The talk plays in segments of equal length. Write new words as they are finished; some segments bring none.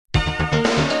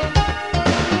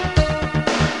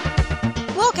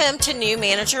Welcome to New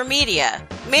Manager Media,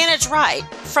 Manage Right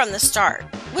from the Start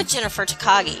with Jennifer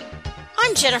Takagi.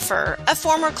 I'm Jennifer, a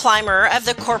former climber of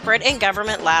the corporate and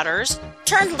government ladders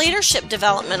turned leadership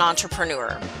development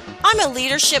entrepreneur. I'm a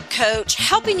leadership coach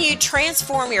helping you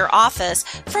transform your office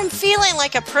from feeling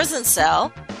like a prison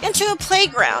cell into a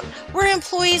playground where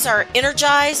employees are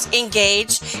energized,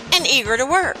 engaged, and eager to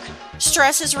work.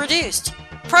 Stress is reduced.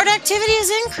 Productivity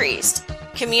is increased.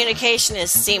 Communication is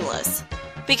seamless.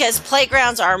 Because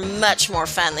playgrounds are much more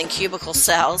fun than cubicle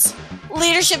cells.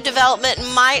 Leadership development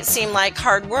might seem like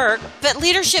hard work, but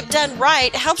leadership done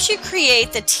right helps you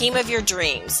create the team of your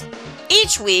dreams.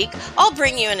 Each week, I'll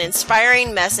bring you an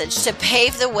inspiring message to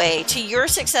pave the way to your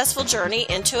successful journey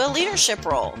into a leadership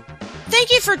role.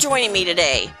 Thank you for joining me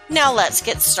today. Now let's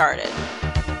get started.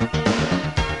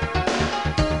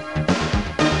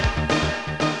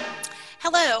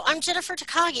 Hello, I'm Jennifer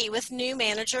Takagi with New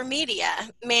Manager Media,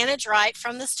 Manage Right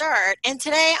from the Start. And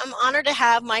today I'm honored to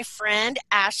have my friend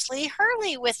Ashley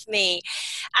Hurley with me.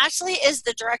 Ashley is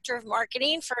the Director of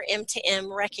Marketing for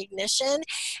M2M Recognition.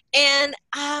 And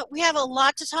we have a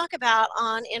lot to talk about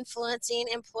on influencing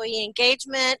employee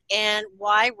engagement and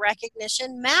why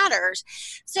recognition matters.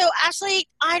 So Ashley,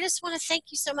 I just want to thank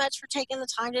you so much for taking the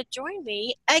time to join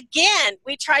me. Again,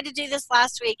 we tried to do this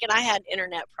last week and I had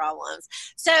internet problems.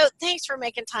 So thanks for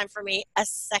making time for me a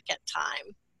second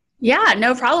time. Yeah,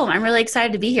 no problem. I'm really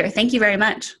excited to be here. Thank you very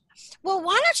much. Well,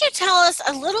 why don't you tell us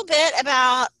a little bit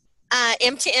about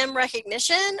M2M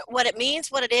Recognition, what it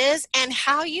means, what it is, and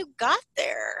how you got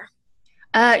there?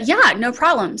 Yeah, no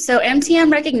problem. So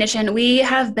M2M Recognition, we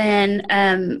have been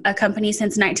a company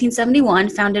since 1971,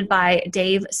 founded by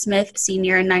Dave Smith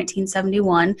Sr. in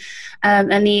 1971.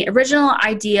 And the original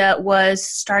idea was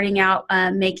starting out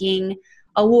making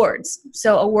awards,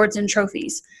 so awards and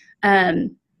trophies.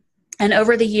 And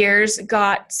over the years,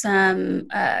 got some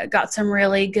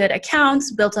really good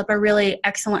accounts, built up a really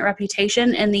excellent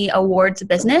reputation in the awards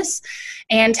business,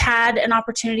 and had an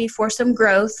opportunity for some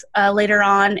growth later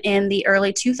on in the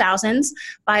early 2000s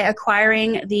by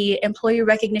acquiring the employee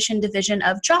recognition division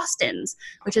of Jostens,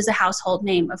 which is a household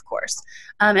name, of course.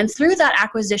 And through that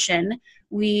acquisition,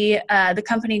 the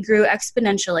company grew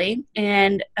exponentially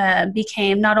and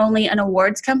became not only an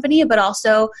awards company, but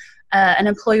also an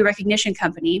employee recognition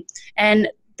company. And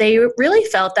they really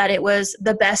felt that it was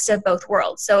the best of both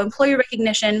worlds. So employee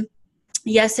recognition,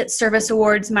 yes, it's service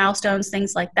awards, milestones,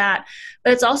 things like that,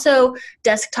 but it's also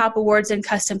desktop awards and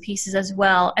custom pieces as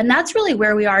well. And that's really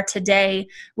where we are today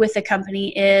with the company,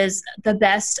 is the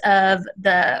best of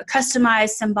the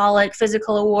customized, symbolic,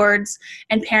 physical awards,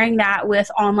 and pairing that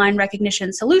with online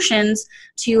recognition solutions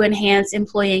to enhance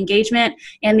employee engagement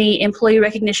and the employee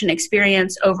recognition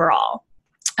experience overall.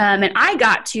 And I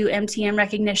got to M2M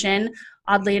Recognition,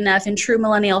 oddly enough, in true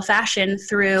millennial fashion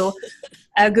through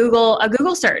a Google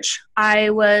search. I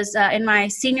was in my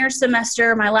senior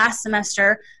semester, my last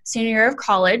semester, senior year of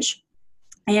college,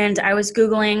 and I was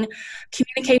Googling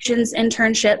communications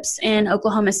internships in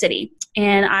Oklahoma City.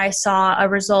 And I saw a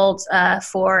result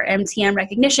for M2M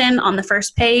Recognition on the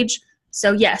first page.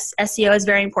 So yes, SEO is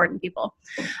very important, people.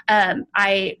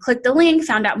 I clicked the link,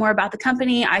 found out more about the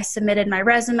company. I submitted my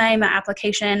resume, my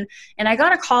application, and I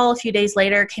got a call a few days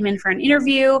later, came in for an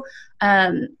interview,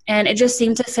 and it just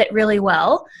seemed to fit really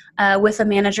well with a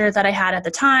manager that I had at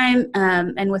the time,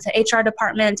 and with the HR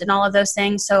department and all of those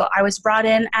things. So I was brought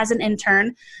in as an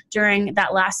intern during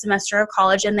that last semester of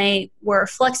college, and they were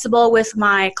flexible with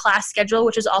my class schedule,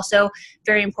 which is also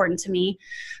very important to me.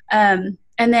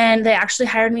 And then they actually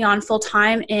hired me on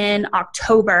full-time in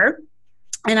October.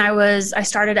 And I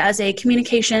started as a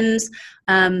communications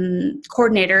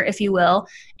coordinator, if you will.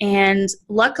 And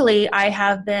luckily, I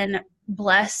have been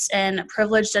blessed and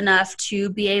privileged enough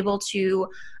to be able to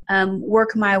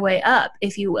work my way up,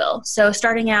 if you will. So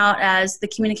starting out as the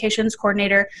communications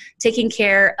coordinator, taking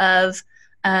care of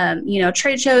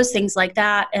trade shows, things like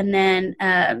that, and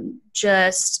then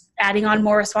just adding on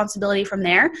more responsibility from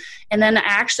there. And then I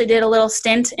actually did a little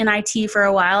stint in IT for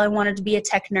a while. I wanted to be a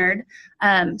tech nerd,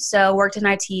 so worked in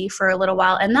IT for a little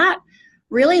while, and that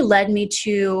really led me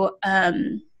to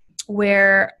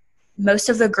where most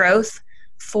of the growth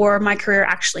for my career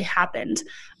actually happened.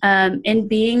 In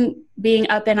being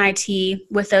up in IT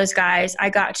with those guys, I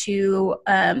got to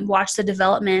watch the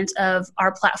development of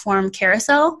our platform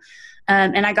Carousel,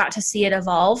 and I got to see it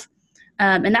evolve.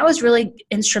 And that was really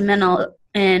instrumental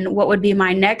in what would be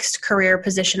my next career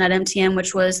position at M2M,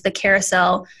 which was the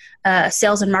Carousel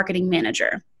Sales and Marketing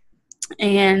Manager.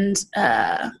 And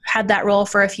had that role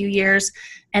for a few years.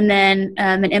 And then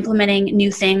in implementing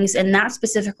new things in that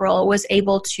specific role, was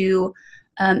able to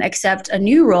accept a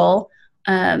new role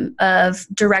of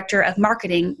Director of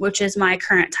Marketing, which is my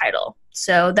current title.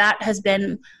 So that has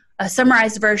been a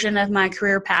summarized version of my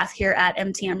career path here at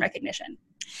MTM Recognition.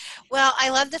 Well, I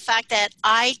love the fact that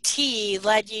IT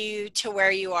led you to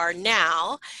where you are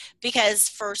now, because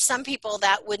for some people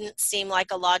that wouldn't seem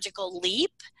like a logical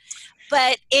leap,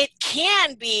 but it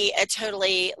can be a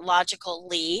totally logical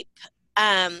leap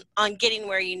on getting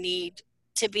where you need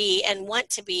to be and want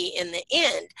to be in the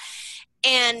end.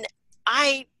 And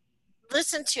I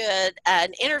listened to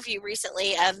an interview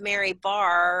recently of Mary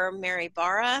Barra,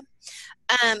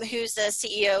 who's the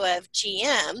CEO of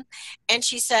GM, and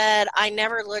she said, I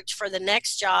never looked for the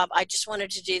next job. I just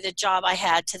wanted to do the job I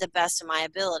had to the best of my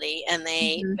ability, and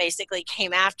they basically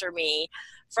came after me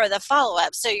for the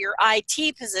follow-up. So your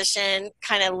IT position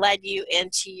kind of led you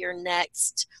into your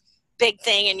next big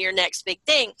thing and your next big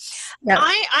thing. Yep.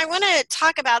 I want to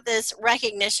talk about this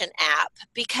recognition app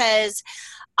because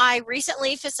I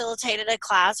recently facilitated a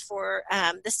class for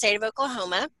the state of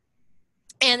Oklahoma,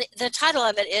 and the title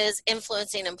of it is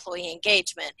Influencing Employee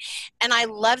Engagement. And I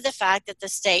love the fact that the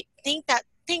state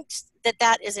thinks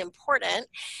that is important,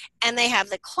 and they have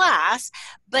the class,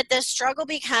 but the struggle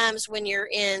becomes when you're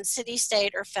in city,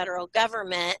 state, or federal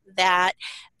government that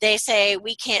they say,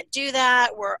 we can't do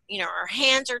that, our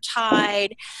hands are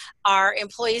tied, our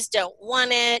employees don't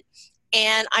want it.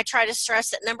 And I try to stress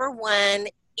that, number one,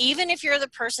 even if you're the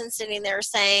person sitting there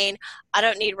saying, I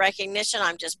don't need recognition,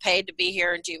 I'm just paid to be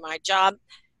here and do my job.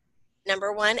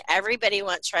 Number one, everybody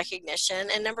wants recognition.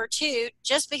 And number two,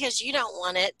 just because you don't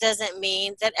want it doesn't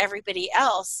mean that everybody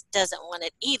else doesn't want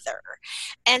it either.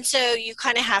 And so you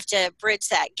kind of have to bridge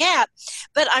that gap.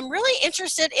 But I'm really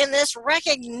interested in this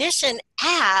recognition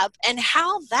app and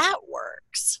how that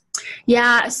works.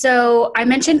 Yeah, so I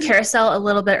mentioned Carousel a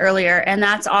little bit earlier, and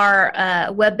that's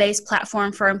our web-based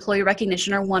platform for employee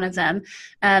recognition, or one of them.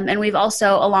 And we've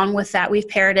also, along with that, we've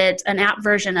paired an app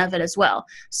version of it as well.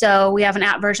 So we have an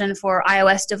app version for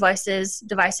iOS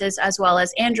devices as well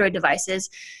as Android devices.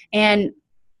 And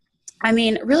I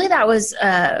mean, really that was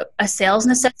a sales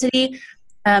necessity,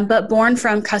 but born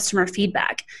from customer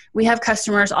feedback. We have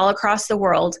customers all across the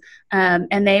world,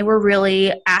 and they were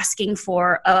really asking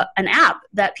for an app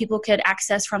that people could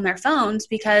access from their phones,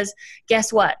 because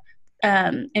guess what?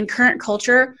 In current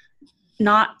culture,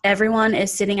 not everyone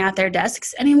is sitting at their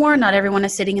desks anymore. Not everyone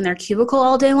is sitting in their cubicle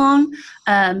all day long,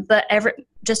 but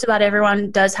just about everyone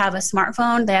does have a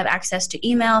smartphone. They have access to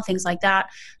email, things like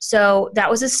that. So that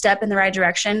was a step in the right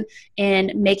direction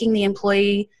in making the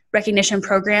employee recognition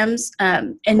programs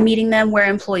and meeting them where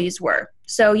employees were.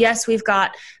 So yes, we've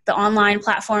got the online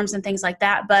platforms and things like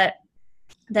that, but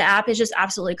the app is just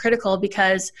absolutely critical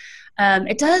because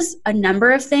it does a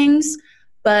number of things,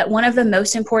 but one of the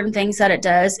most important things that it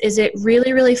does is it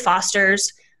really, really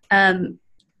fosters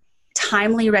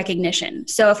timely recognition.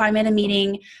 So if I'm in a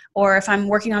meeting, or if I'm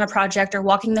working on a project or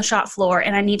walking the shop floor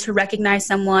and I need to recognize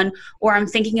someone, or I'm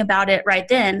thinking about it right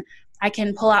then, I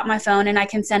can pull out my phone and I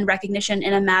can send recognition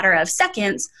in a matter of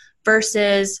seconds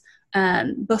versus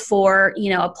before,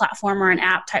 a platform or an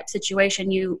app type situation.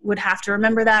 You would have to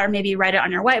remember that, or maybe write it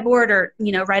on your whiteboard, or,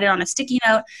 write it on a sticky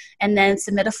note and then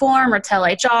submit a form or tell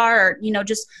HR, or,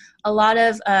 just a lot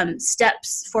of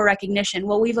steps for recognition.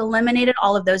 Well, we've eliminated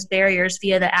all of those barriers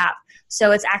via the app.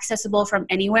 So it's accessible from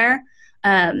anywhere.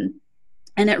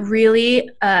 And it really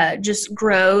just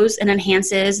grows and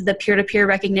enhances the peer-to-peer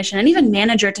recognition and even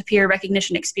manager-to-peer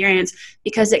recognition experience,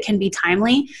 because it can be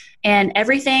timely. And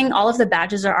everything, all of the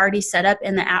badges are already set up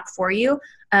in the app for you.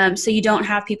 So you don't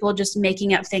have people just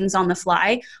making up things on the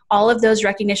fly. All of those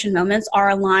recognition moments are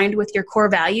aligned with your core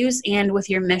values and with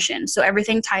your mission. So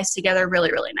everything ties together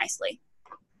really, really nicely.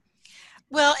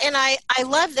 Well, and I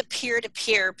love the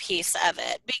peer-to-peer piece of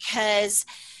it, because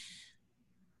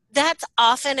that's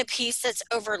often a piece that's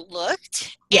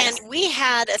overlooked. Yes. And we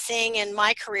had a thing in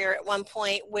my career at one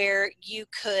point where you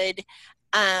could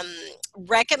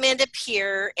recommend a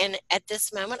peer, and at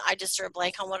this moment I just drew a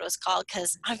blank on what it was called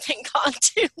because I've been gone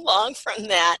too long from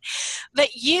that,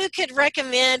 but you could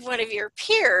recommend one of your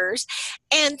peers,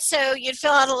 and so you'd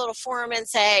fill out a little form and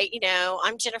say,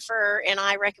 I'm Jennifer and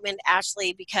I recommend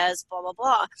Ashley because blah blah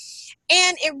blah.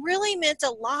 And it really meant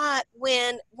a lot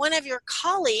when one of your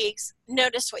colleagues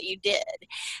noticed what you did,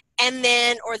 and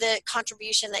then, or the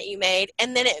contribution that you made.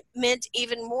 And then it meant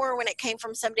even more when it came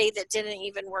from somebody that didn't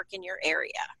even work in your area.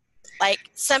 Like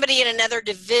somebody in another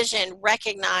division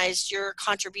recognized your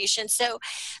contribution. So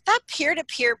that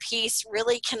peer-to-peer piece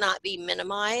really cannot be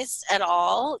minimized at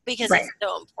all, because Right. It's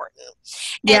so important.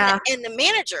 Yeah. And the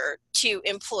manager to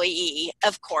employee,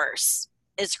 of course,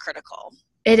 is critical.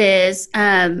 It is.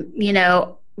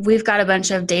 we've got a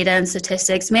bunch of data and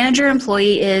statistics. Manager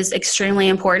employee is extremely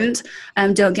important.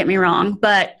 Don't get me wrong,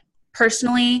 but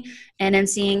personally, and in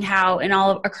seeing how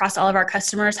across all of our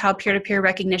customers, how peer-to-peer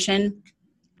recognition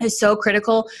is so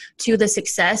critical to the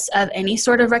success of any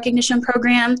sort of recognition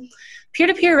program.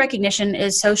 Peer-to-peer recognition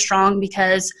is so strong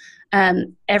because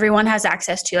everyone has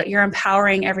access to it. You're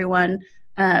empowering everyone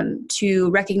to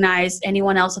recognize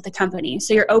anyone else at the company.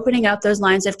 So you're opening up those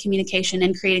lines of communication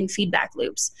and creating feedback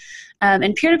loops.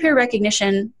 And peer-to-peer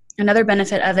recognition, another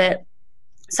benefit of it,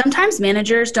 sometimes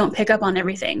managers don't pick up on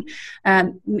everything.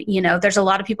 There's a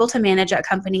lot of people to manage at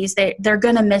companies. They're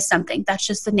going to miss something. That's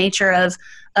just the nature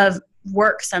of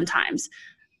work sometimes.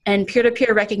 And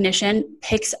peer-to-peer recognition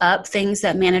picks up things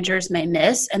that managers may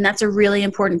miss, and that's a really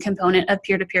important component of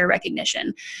peer-to-peer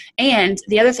recognition. And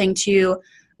the other thing too,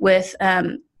 with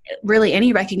really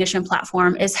any recognition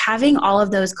platform, is having all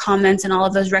of those comments and all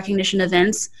of those recognition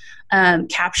events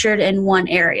captured in one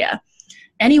area.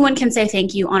 Anyone can say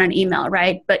thank you on an email,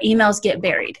 right? But emails get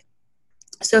buried.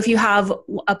 So if you have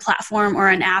a platform or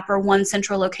an app or one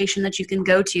central location that you can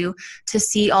go to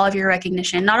see all of your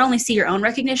recognition, not only see your own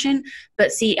recognition,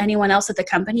 but see anyone else at the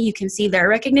company, you can see their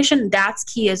recognition. That's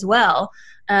key as well.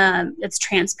 It's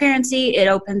transparency. It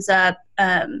opens up,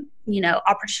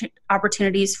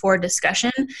 opportunities for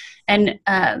discussion and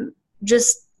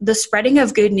just the spreading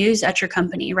of good news at your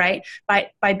company, right?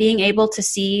 By being able to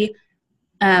see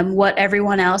what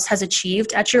everyone else has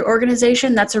achieved at your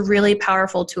organization, that's a really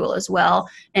powerful tool as well,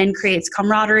 and creates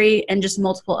camaraderie and just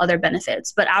multiple other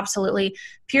benefits. But absolutely,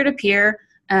 peer-to-peer,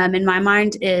 in my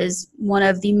mind, is one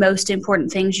of the most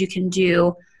important things you can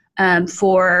do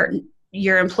for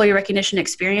your employee recognition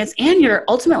experience and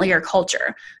ultimately your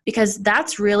culture, because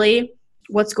that's really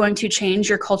what's going to change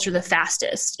your culture the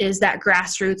fastest, is that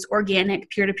grassroots, organic,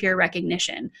 peer-to-peer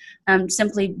recognition,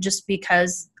 simply just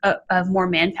because of more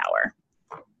manpower.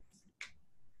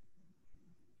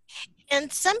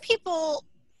 And some people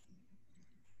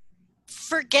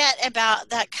forget about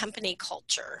that company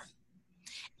culture,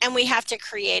 and we have to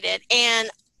create it. And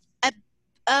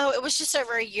it was just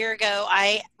over a year ago,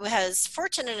 I was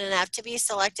fortunate enough to be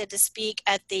selected to speak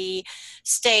at the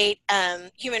state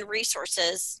Human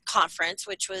Resources Conference,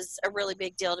 which was a really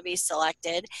big deal to be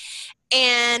selected.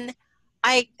 And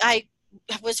I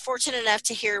was fortunate enough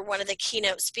to hear one of the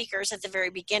keynote speakers at the very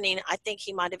beginning. I think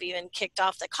he might have even kicked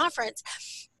off the conference.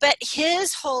 But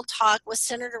his whole talk was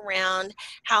centered around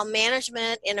how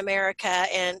management in America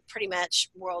and pretty much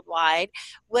worldwide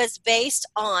was based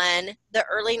on the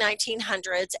early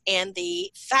 1900s and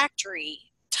the factory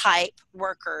type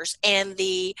workers and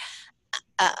the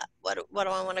what do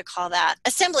I want to call that?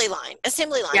 Assembly line.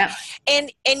 Yeah.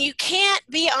 And you can't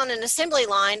be on an assembly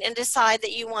line and decide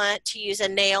that you want to use a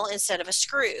nail instead of a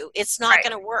screw. It's not Right.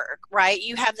 going to work, right?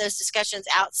 You have those discussions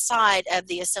outside of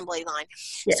the assembly line.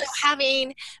 Yes. So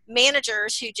having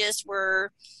managers who just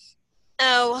were,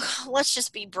 let's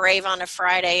just be brave on a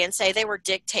Friday and say they were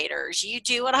dictators. You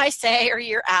do what I say or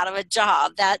you're out of a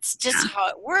job. That's just how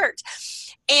it worked.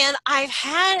 And I've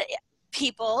had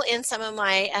people in some of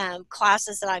my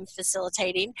classes that I'm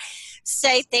facilitating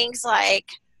say things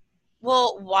like,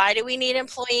 well, why do we need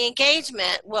employee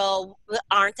engagement? Well,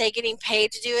 aren't they getting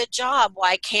paid to do a job?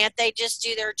 Why can't they just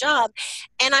do their job?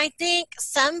 And I think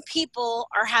some people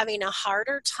are having a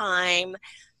harder time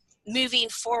moving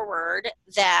forward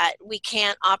that we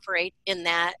can't operate in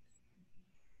that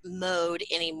mode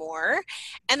anymore,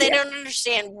 and they don't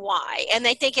understand why, and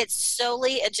they think it's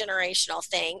solely a generational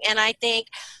thing. And I think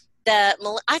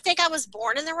I was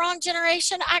born in the wrong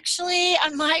generation. Actually, I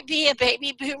might be a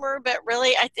baby boomer, but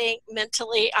really I think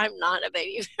mentally I'm not a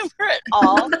baby boomer at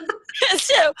all.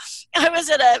 So I was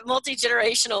at a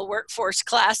multi-generational workforce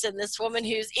class, and this woman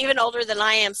who's even older than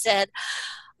I am said,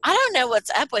 I don't know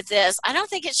what's up with this. I don't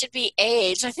think it should be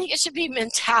age. I think it should be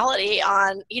mentality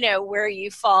on, where you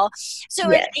fall.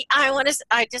 So Yes.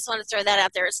 I just want to throw that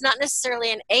out there. It's not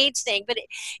necessarily an age thing, but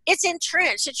it's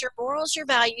entrenched. It's your morals, your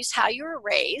values, how you were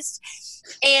raised,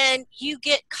 and you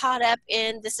get caught up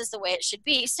in this is the way it should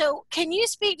be. So can you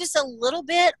speak just a little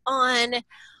bit on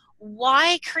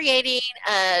why creating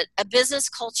a business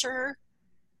culture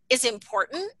is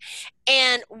important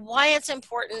and why it's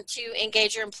important to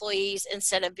engage your employees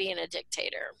instead of being a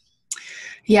dictator?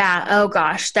 Yeah. Oh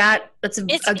gosh, that's a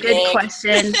good big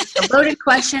question. A loaded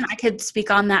question. I could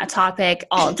speak on that topic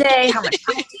all day. How much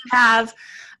time do you have?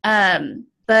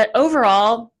 But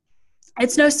overall,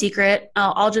 it's no secret.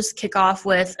 I'll just kick off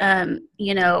with, 9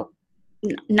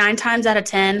 times out of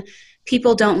 10,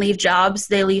 people don't leave jobs;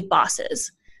 they leave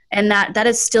bosses, and that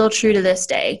is still true to this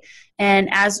day. And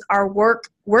as our work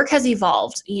has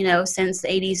evolved, since the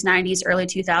 80s, 90s, early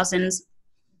 2000s,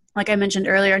 like I mentioned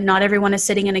earlier, not everyone is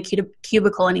sitting in a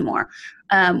cubicle anymore.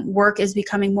 Work is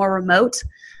becoming more remote.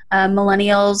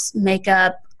 Millennials make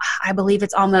up, I believe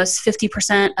it's almost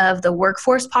 50% of the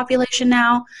workforce population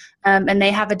now. And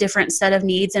they have a different set of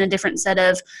needs and a different set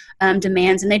of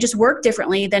demands, and they just work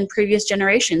differently than previous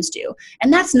generations do.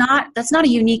 And that's not a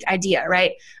unique idea,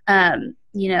 right?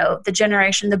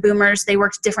 The boomers, they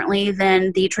worked differently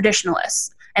than the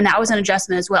traditionalists. And that was an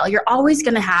adjustment as well. You're always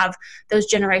going to have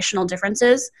those generational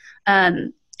differences,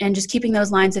 and just keeping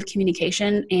those lines of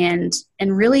communication and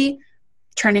really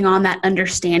turning on that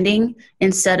understanding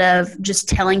instead of just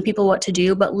telling people what to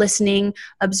do, but listening,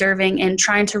 observing, and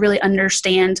trying to really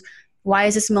understand, why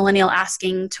is this millennial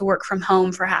asking to work from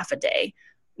home for half a day?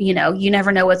 You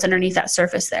never know what's underneath that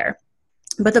surface there.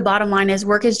 But the bottom line is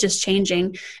work is just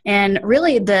changing. And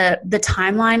really the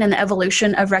timeline and the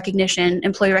evolution of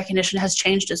employee recognition has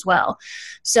changed as well.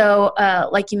 So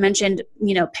like you mentioned,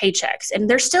 paychecks. And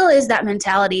there still is that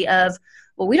mentality of,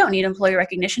 well, we don't need employee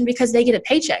recognition because they get a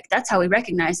paycheck. That's how we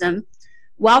recognize them.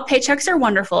 While paychecks are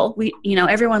wonderful,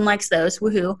 everyone likes those,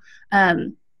 woohoo.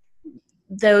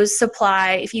 Those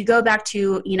supply, if you go back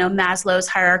to, Maslow's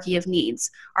hierarchy of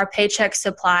needs, our paychecks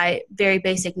supply very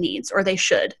basic needs, or they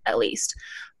should at least.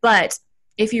 But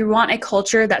if you want a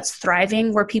culture that's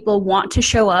thriving, where people want to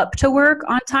show up to work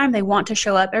on time, they want to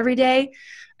show up every day,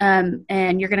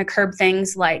 and you're going to curb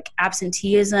things like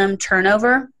absenteeism,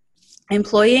 turnover,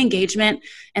 employee engagement,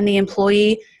 and the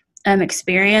employee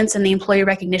experience and the employee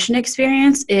recognition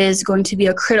experience is going to be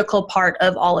a critical part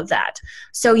of all of that.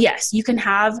 So yes, you can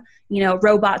have,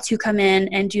 robots who come in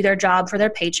and do their job for their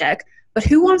paycheck, but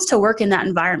who wants to work in that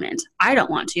environment? I don't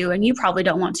want to, and you probably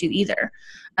don't want to either.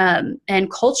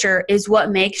 And culture is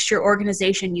what makes your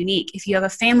organization unique. If you have a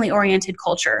family-oriented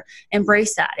culture,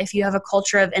 embrace that. If you have a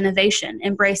culture of innovation,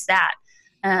 embrace that.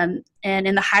 And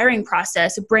in the hiring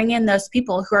process, bring in those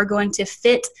people who are going to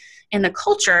fit in the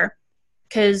culture,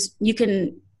 because you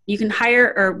can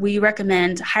hire, or we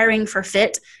recommend hiring for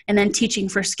fit and then teaching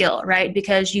for skill, right?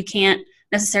 Because you can't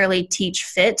necessarily teach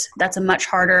fit. That's a much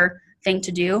harder thing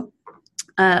to do.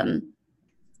 I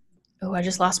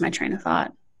just lost my train of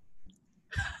thought.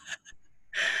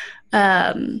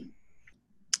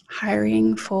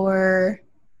 Hiring for,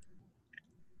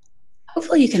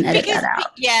 hopefully you can edit that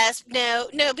out. Yes, no,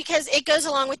 because it goes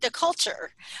along with the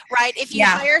culture, right? If you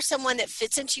hire someone that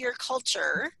fits into your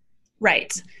culture,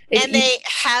 right, and they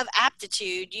have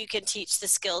aptitude, you can teach the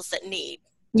skills that need.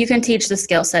 You can teach the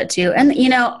skill set too. And,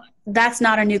 that's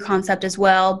not a new concept as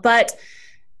well, but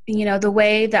the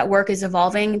way that work is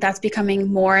evolving, that's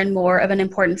becoming more and more of an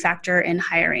important factor in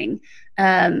hiring.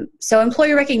 So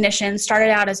employee recognition started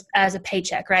out as a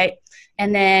paycheck, right?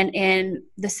 And then in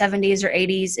the 70s or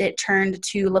 80s, it turned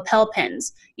to lapel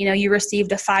pins. You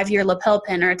received a 5-year lapel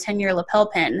pin or a 10-year lapel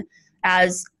pin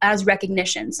as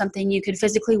recognition, something you could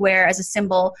physically wear as a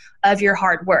symbol of your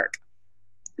hard work.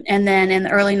 And then in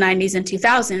the early 90s and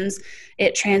 2000s,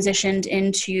 it transitioned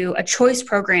into a choice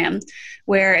program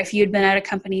where if you'd been at a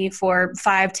company for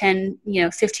 5, 10,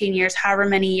 15 years, however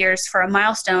many years for a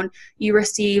milestone, you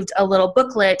received a little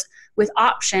booklet with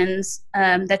options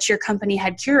that your company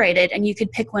had curated, and you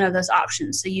could pick one of those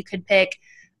options. So you could pick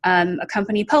a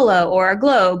company polo or a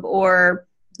globe or,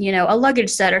 a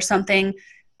luggage set or something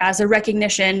as a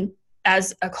recognition,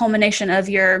 as a culmination of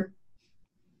your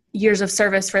years of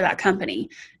service for that company.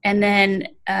 And then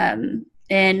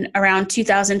in around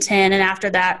 2010 and after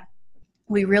that,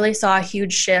 we really saw a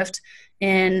huge shift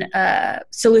in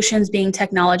solutions being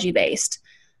technology based,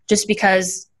 just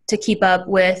because to keep up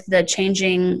with the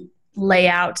changing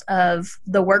layout of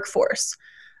the workforce.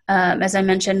 As I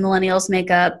mentioned, millennials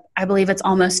make up, I believe it's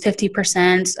almost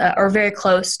 50% or very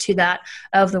close to that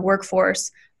of the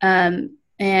workforce. And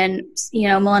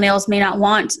millennials may not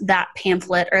want that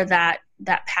pamphlet or that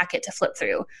packet to flip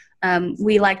through.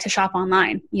 We like to shop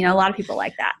online. A lot of people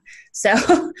like that.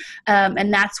 So,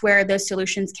 and that's where those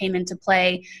solutions came into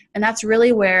play. And that's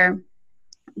really where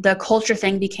the culture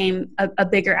thing became a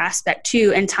bigger aspect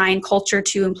too, and tying culture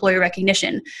to employee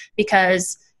recognition,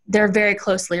 because they're very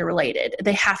closely related.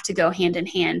 They have to go hand in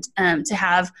hand to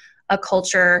have a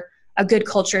good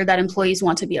culture that employees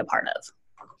want to be a part of.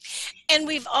 And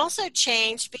we've also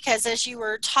changed, because as you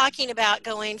were talking about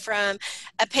going from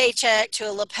a paycheck to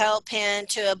a lapel pin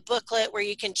to a booklet where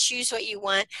you can choose what you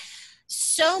want,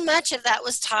 so much of that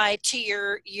was tied to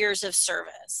your years of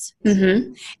service.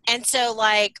 Mm-hmm. And so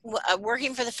like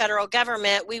working for the federal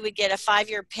government, we would get a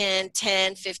 5-year pin,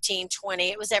 10, 15, 20.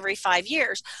 It was every 5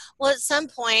 years. Well, at some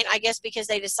point, I guess because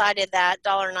they decided that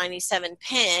 $1.97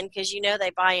 pin, because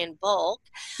they buy in bulk,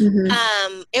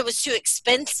 mm-hmm. It was too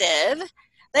expensive.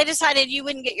 they decided you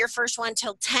wouldn't get your first one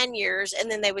till 10 years,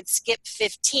 and then they would skip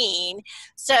 15.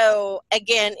 So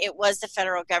again, it was the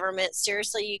federal government.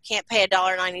 Seriously, you can't pay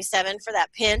 $1.97 for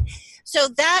that pin. So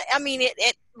that, I mean,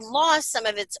 it lost some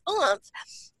of its oomph.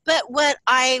 But what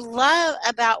I love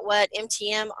about what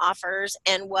MTM offers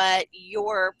and what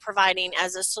you're providing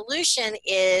as a solution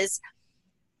is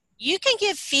you can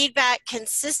give feedback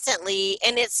consistently,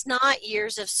 and it's not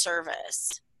years of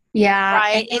service. Yeah.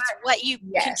 Right? It's what you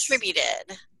yes.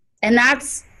 contributed. And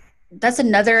that's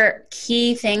another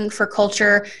key thing for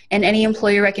culture and any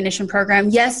employee recognition program.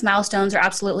 Yes, milestones are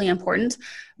absolutely important,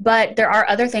 but there are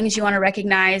other things you want to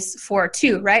recognize for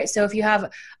too, right? So if you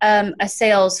have a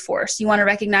sales force, you want to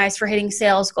recognize for hitting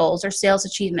sales goals or sales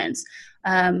achievements.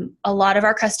 A lot of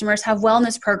our customers have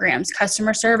wellness programs,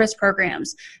 customer service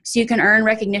programs, so you can earn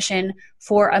recognition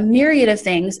for a myriad of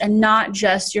things and not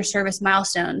just your service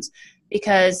milestones,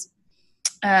 because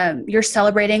you're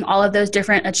celebrating all of those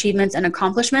different achievements and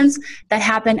accomplishments that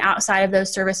happen outside of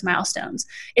those service milestones.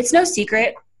 It's no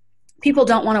secret. People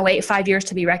don't want to wait 5 years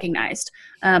to be recognized.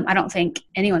 I don't think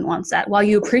anyone wants that. While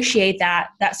you appreciate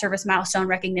that service milestone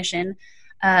recognition,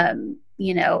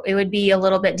 it would be a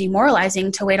little bit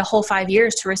demoralizing to wait a whole 5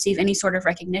 years to receive any sort of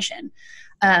recognition.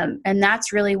 And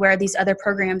that's really where these other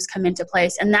programs come into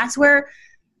place. And that's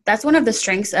one of the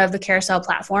strengths of the Carousel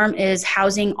platform, is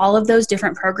housing all of those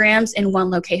different programs in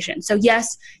one location. So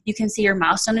yes, you can see your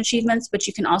milestone achievements, but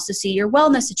you can also see your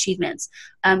wellness achievements,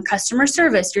 customer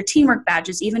service, your teamwork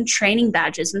badges, even training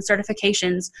badges and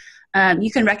certifications.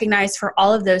 You can recognize for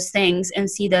all of those things and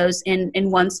see those in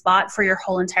one spot for your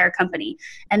whole entire company.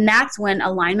 And that's when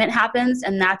alignment happens,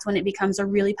 and that's when it becomes a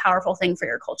really powerful thing for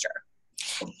your culture.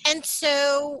 And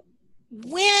so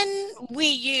when we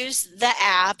use the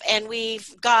app and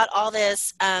we've got all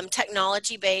this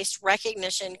technology-based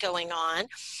recognition going on,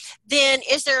 then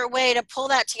is there a way to pull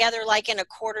that together like in a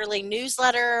quarterly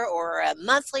newsletter or a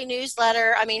monthly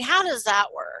newsletter? I mean, how does that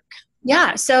work?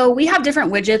 Yeah, so we have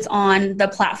different widgets on the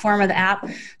platform of the app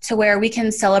to where we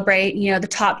can celebrate, the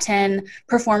top 10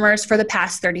 performers for the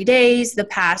past 30 days, the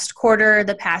past quarter,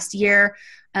 the past year.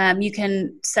 You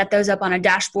can set those up on a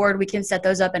dashboard. We can set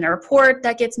those up in a report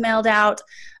that gets mailed out.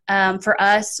 For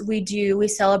us, we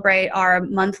celebrate our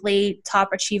monthly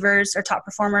top achievers or top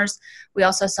performers. We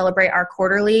also celebrate our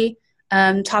quarterly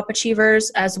top achievers,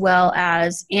 as well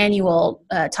as annual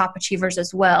top achievers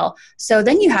as well. So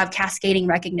then you have cascading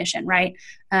recognition, right?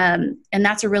 And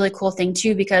that's a really cool thing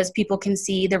too, because people can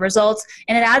see the results,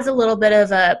 and it adds a little bit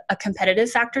of a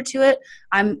competitive factor to it.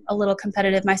 I'm a little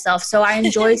competitive myself, so I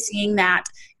enjoy seeing that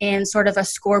in sort of a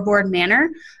scoreboard manner.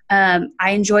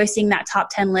 I enjoy seeing that top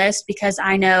 10 list because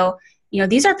I know,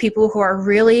 these are people who are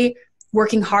really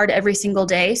working hard every single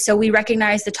day. So we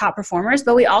recognize the top performers,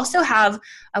 but we also have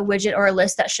a widget or a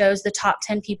list that shows the top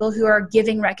 10 people who are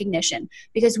giving recognition,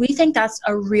 because we think that's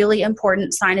a really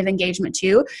important sign of engagement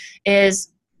too,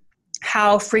 is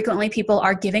how frequently people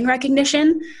are giving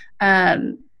recognition.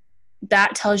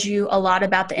 That tells you a lot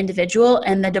about the individual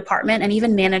and the department, and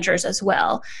even managers as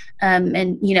well. And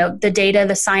the data,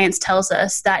 the science tells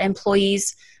us that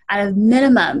employees at a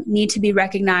minimum need to be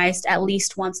recognized at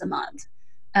least once a month.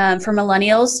 For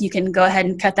millennials, you can go ahead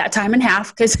and cut that time in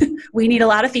half, because we need a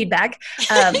lot of feedback.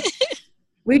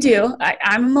 We do.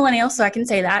 I'm a millennial, so I can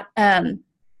say that.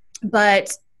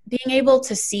 But being able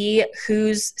to see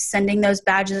who's sending those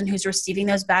badges and who's receiving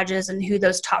those badges and who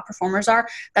those top performers are,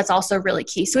 that's also really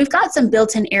key. So we've got some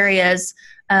built-in areas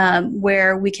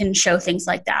where we can show things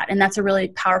like that, and that's a really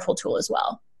powerful tool as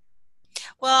well.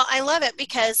 Well, I love it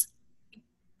because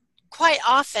quite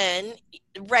often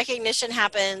recognition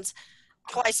happens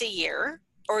twice a year,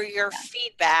 or your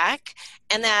feedback,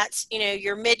 and that's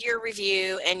your mid-year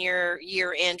review and your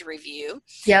year-end review.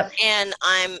 Yep. And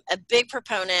I'm a big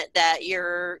proponent that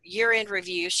your year-end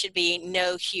review should be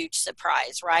no huge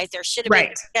surprise, right? There should have been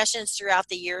discussions throughout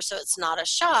the year, so it's not a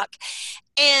shock.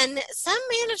 And some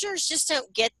managers just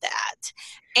don't get that.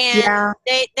 And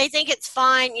they think it's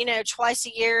fine, twice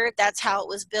a year, that's how it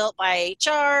was built by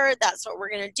HR, that's what we're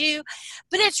going to do.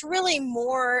 But it's really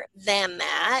more than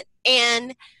that.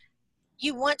 And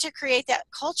you want to create that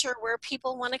culture where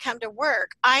people want to come to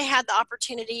work. I had the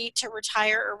opportunity to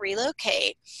retire or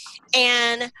relocate,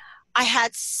 and I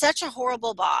had such a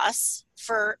horrible boss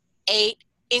for 8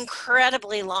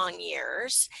 incredibly long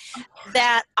years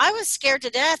that I was scared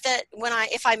to death that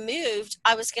if I moved,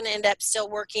 I was going to end up still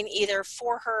working either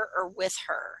for her or with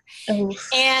her. Oof.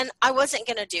 And I wasn't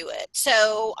going to do it.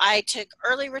 So I took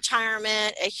early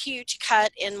retirement, a huge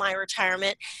cut in my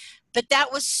retirement. But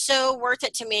that was so worth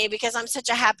it to me because I'm such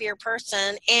a happier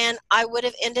person, and I would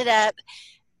have ended up,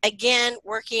 again,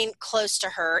 working close to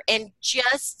her. And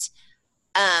just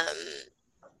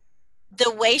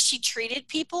the way she treated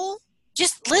people,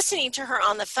 just listening to her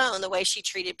on the phone, the way she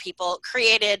treated people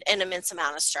created an immense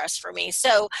amount of stress for me.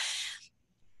 So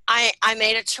I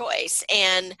made a choice,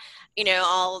 and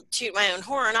I'll toot my own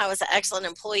horn. I was an excellent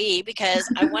employee because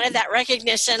I wanted that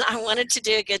recognition. I wanted to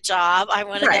do a good job. I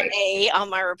wanted an A on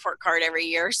my report card every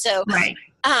year. So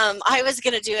I was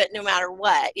going to do it no matter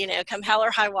what, come hell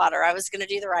or high water. I was going to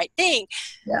do the right thing.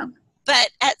 Yeah. But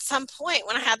at some point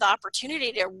when I had the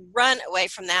opportunity to run away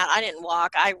from that, I didn't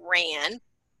walk, I ran.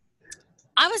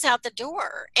 I was out the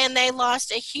door, and they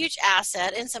lost a huge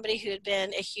asset and somebody who had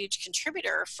been a huge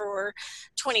contributor for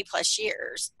 20 plus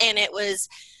years. And it was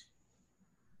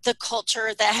the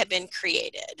culture that had been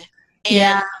created.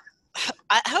 And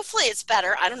hopefully it's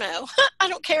better. I don't know. I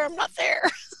don't care. I'm not there.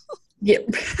 Yep.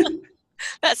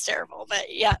 That's terrible. But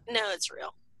yeah, no, it's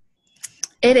real.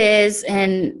 It is.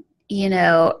 And,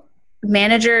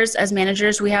 as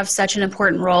managers, we have such an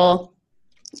important role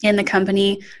in the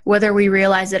company, whether we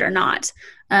realize it or not.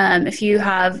 If you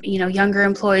have, younger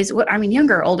employees,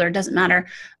 younger or older, doesn't matter.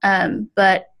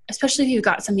 But especially if you've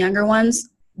got some younger ones,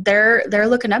 they're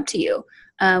looking up to you.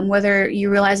 Whether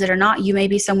you realize it or not, you may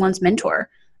be someone's mentor,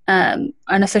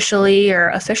 unofficially or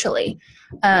officially.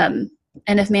 And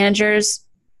if managers,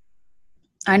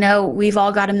 I know we've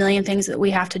all got a million things that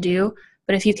we have to do,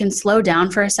 but if you can slow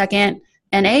down for a second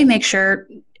and make sure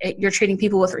you're treating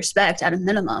people with respect at a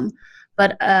minimum.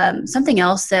 But something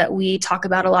else that we talk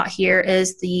about a lot here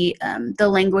is the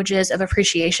languages of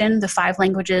appreciation, the 5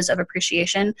 languages of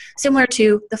appreciation, similar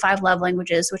to the 5 love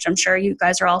languages, which I'm sure you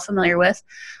guys are all familiar with.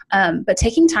 But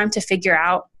taking time to figure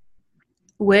out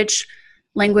which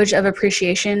language of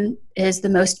appreciation is the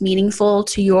most meaningful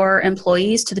to your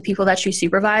employees, to the people that you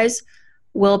supervise,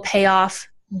 will pay off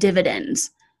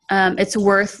dividends. It's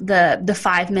worth the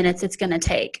 5 minutes it's going to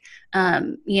take.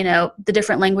 The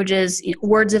different languages,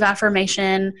 words of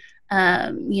affirmation,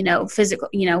 physical,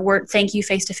 word, thank you,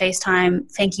 face-to-face time,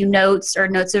 thank you notes or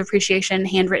notes of appreciation,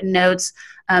 handwritten notes.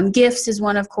 Gifts is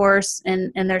one, of course,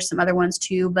 and there's some other ones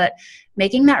too, but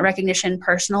making that recognition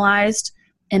personalized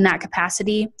in that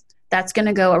capacity, that's going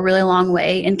to go a really long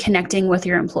way in connecting with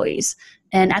your employees.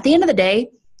 And at the end of the day,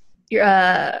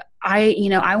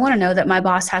 I want to know that my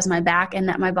boss has my back and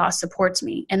that my boss supports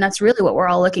me. And that's really what we're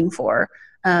all looking for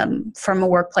from a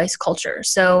workplace culture.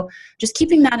 So just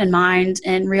keeping that in mind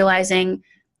and realizing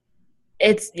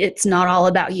it's not all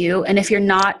about you. And if you're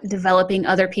not developing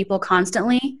other people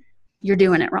constantly, you're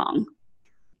doing it wrong.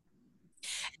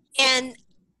 And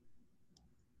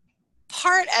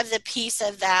part of the piece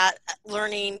of that,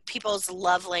 learning people's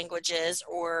love languages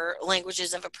or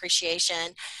languages of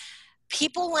appreciation,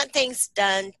 people want things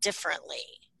done differently.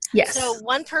 Yes. So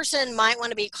one person might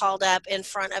want to be called up in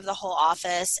front of the whole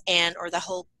office or the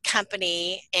whole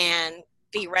company and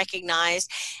be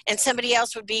recognized, and somebody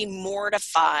else would be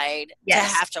mortified to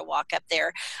have to walk up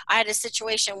there. I had a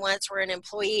situation once where an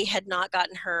employee had not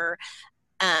gotten her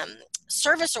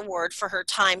service award for her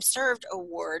time served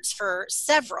awards for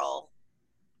several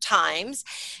times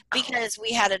because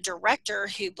we had a director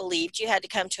who believed you had to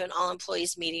come to an all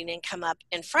employees meeting and come up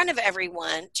in front of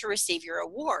everyone to receive your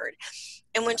award.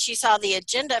 And when she saw the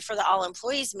agenda for the all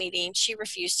employees meeting, she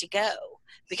refused to go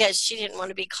because she didn't want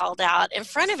to be called out in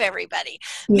front of everybody.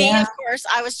 Me, of course,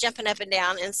 I was jumping up and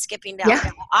down and skipping down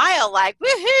the aisle like,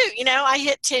 woohoo, I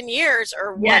hit 10 years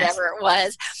or whatever it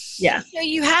was. Yeah. So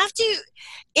you have to,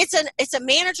 it's a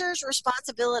manager's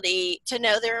responsibility to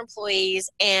know their employees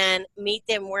and meet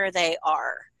them where they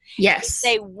are. Yes. If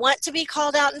they want to be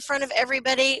called out in front of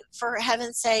everybody, for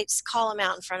heaven's sakes, call them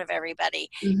out in front of everybody.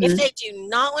 Mm-hmm. If they do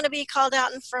not want to be called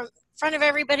out in front of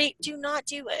everybody, do not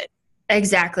do it.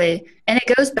 Exactly. And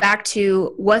it goes back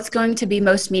to what's going to be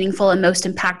most meaningful and most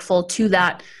impactful to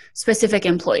that specific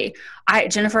employee.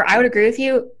 Jennifer, I would agree with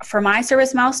you. For my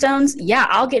service milestones,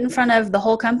 I'll get in front of the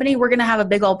whole company. We're going to have a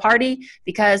big old party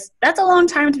because that's a long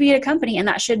time to be at a company and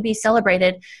that should be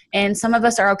celebrated. And some of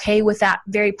us are okay with that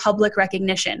very public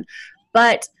recognition.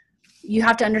 But you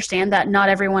have to understand that not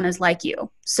everyone is like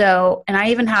you. So, and I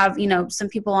even have, some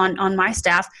people on my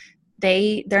staff,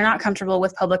 they're not comfortable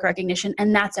with public recognition,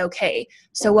 and that's okay.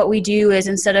 So what we do is,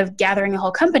 instead of gathering a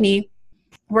whole company,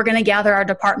 we're going to gather our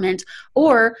department,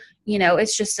 or,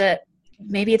 it's just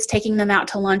maybe it's taking them out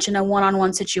to lunch in a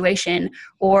one-on-one situation,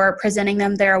 or presenting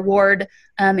them their award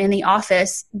in the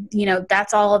office.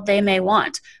 That's all they may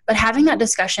want. But having that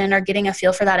discussion or getting a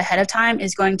feel for that ahead of time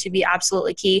is going to be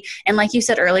absolutely key. And like you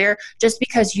said earlier, just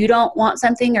because you don't want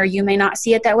something or you may not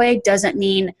see it that way doesn't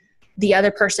mean the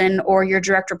other person or your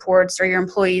direct reports or your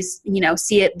employees,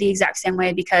 see it the exact same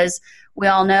way, because we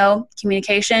all know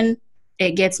communication,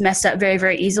 it gets messed up very,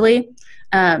 very easily.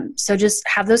 So just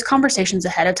have those conversations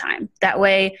ahead of time. That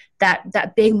way,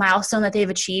 that big milestone that they've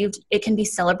achieved, it can be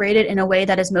celebrated in a way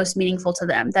that is most meaningful to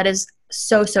them. That is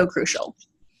so, so crucial.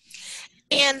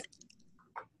 And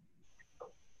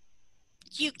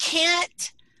you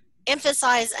can't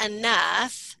emphasize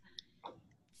enough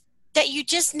that you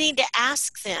just need to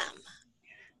ask them.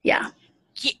 Yeah.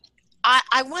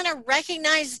 I want to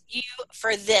recognize you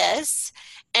for this,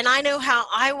 and I know how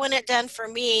I want it done for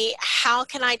me. How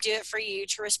can I do it for you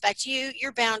to respect you,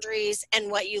 your boundaries, and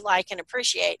what you like and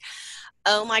appreciate?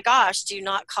 Oh my gosh, do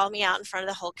not call me out in front of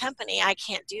the whole company. I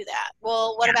can't do that.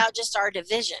 Well, what about just our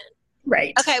division?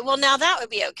 Right. Okay, well, now that would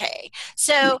be okay.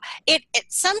 So it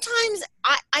sometimes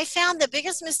I found the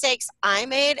biggest mistakes I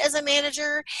made as a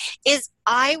manager is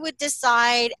I would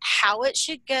decide how it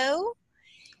should go,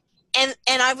 and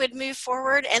I would move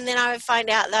forward, and then I would find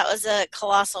out that was a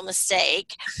colossal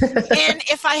mistake. And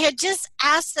if I had just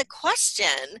asked the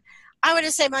question, I would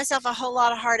have saved myself a whole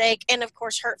lot of heartache and, of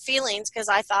course, hurt feelings because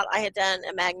I thought I had done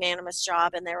a magnanimous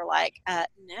job, and they were like,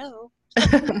 no.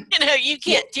 You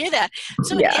can't do that.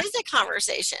 So it is a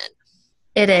conversation.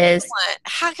 It is.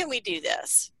 How can we do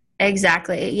this?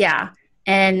 Exactly. Yeah.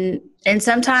 And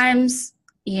sometimes,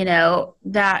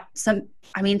 that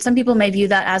some people may view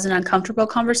that as an uncomfortable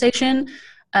conversation.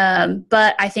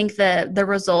 But I think the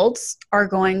results are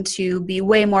going to be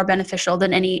way more beneficial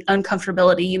than any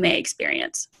uncomfortability you may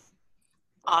experience.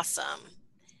 Awesome.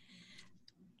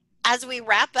 As we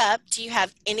wrap up, do you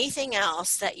have anything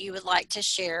else that you would like to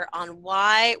share on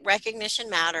why recognition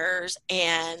matters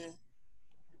and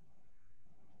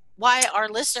why our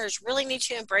listeners really need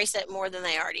to embrace it more than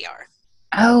they already are?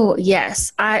 Oh,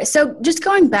 yes. So just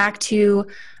going back to,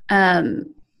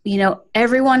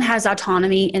 everyone has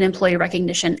autonomy in employee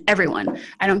recognition. Everyone.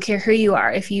 I don't care who you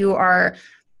are. If you are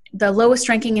the lowest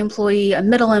ranking employee, a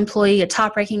middle employee, a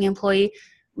top ranking employee,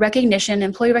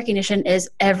 employee recognition is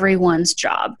everyone's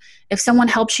job. If someone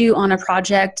helps you on a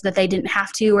project that they didn't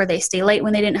have to, or they stay late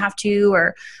when they didn't have to,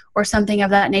 or something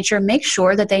of that nature, make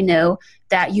sure that they know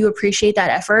that you appreciate that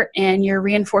effort and you're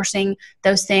reinforcing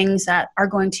those things that are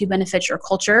going to benefit your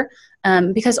culture,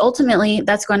 because ultimately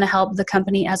that's going to help the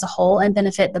company as a whole and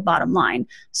benefit the bottom line.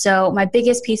 So my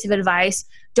biggest piece of advice,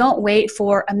 don't wait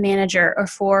for a manager or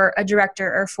for a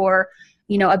director or for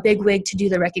a big wig to do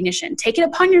the recognition. Take it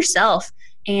upon yourself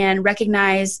and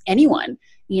recognize anyone.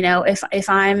 If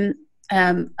I'm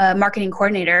a marketing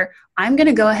coordinator, I'm going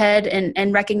to go ahead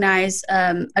and recognize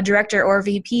a director or a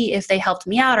VP if they helped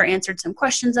me out or answered some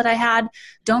questions that I had.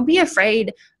 Don't be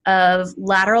afraid of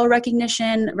lateral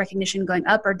recognition going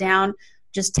up or down.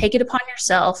 Just take it upon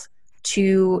yourself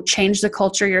to change the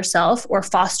culture yourself or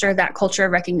foster that culture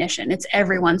of recognition. It's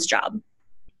everyone's job.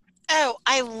 Oh,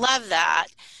 I love that.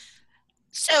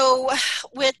 So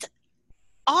with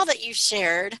all that you've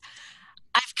shared,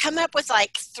 I've come up with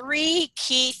like 3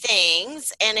 key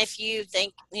things. And if you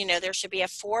think, there should be a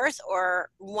fourth or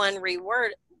one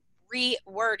reworded,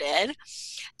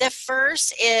 the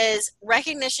first is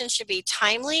recognition should be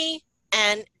timely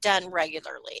and done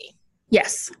regularly.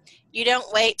 Yes. You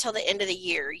don't wait till the end of the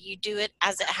year. You do it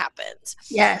as it happens.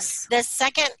 Yes. The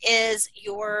second is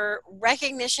your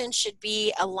recognition should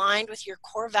be aligned with your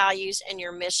core values and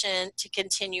your mission to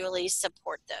continually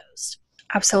support those.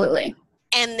 Absolutely.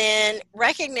 And then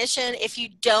recognition, if you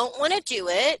don't want to do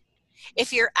it,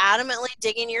 if you're adamantly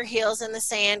digging your heels in the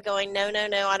sand going, no,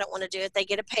 I don't want to do it, they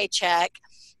get a paycheck.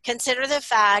 Consider the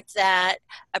fact that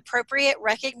appropriate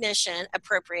recognition,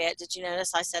 did you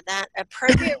notice I said that?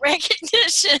 Appropriate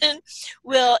recognition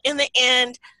will, in the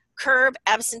end, curb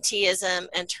absenteeism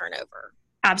and turnover.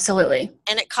 Absolutely.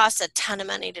 And it costs a ton of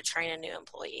money to train a new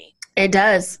employee. It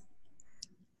does.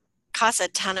 Costs a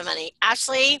ton of money.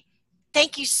 Ashley,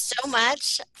 thank you so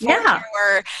much for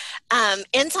your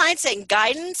insights and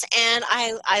guidance. And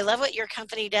I love what your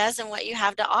company does and what you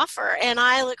have to offer. And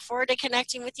I look forward to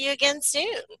connecting with you again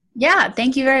soon. Yeah,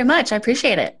 thank you very much. I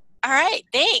appreciate it. All right,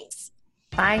 thanks.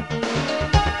 Bye.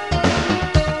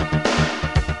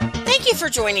 Thank you for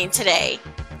joining today.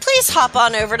 Please hop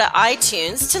on over to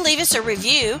iTunes to leave us a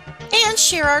review and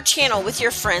share our channel with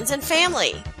your friends and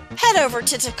family. Head over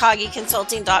to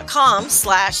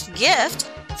takagiconsulting.com/gift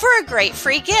for a great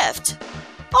free gift.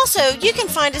 Also, you can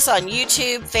find us on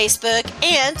YouTube, Facebook,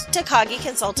 and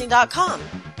takagiconsulting.com.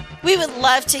 We would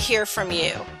love to hear from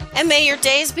you, and may your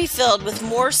days be filled with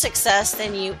more success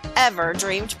than you ever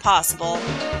dreamed possible.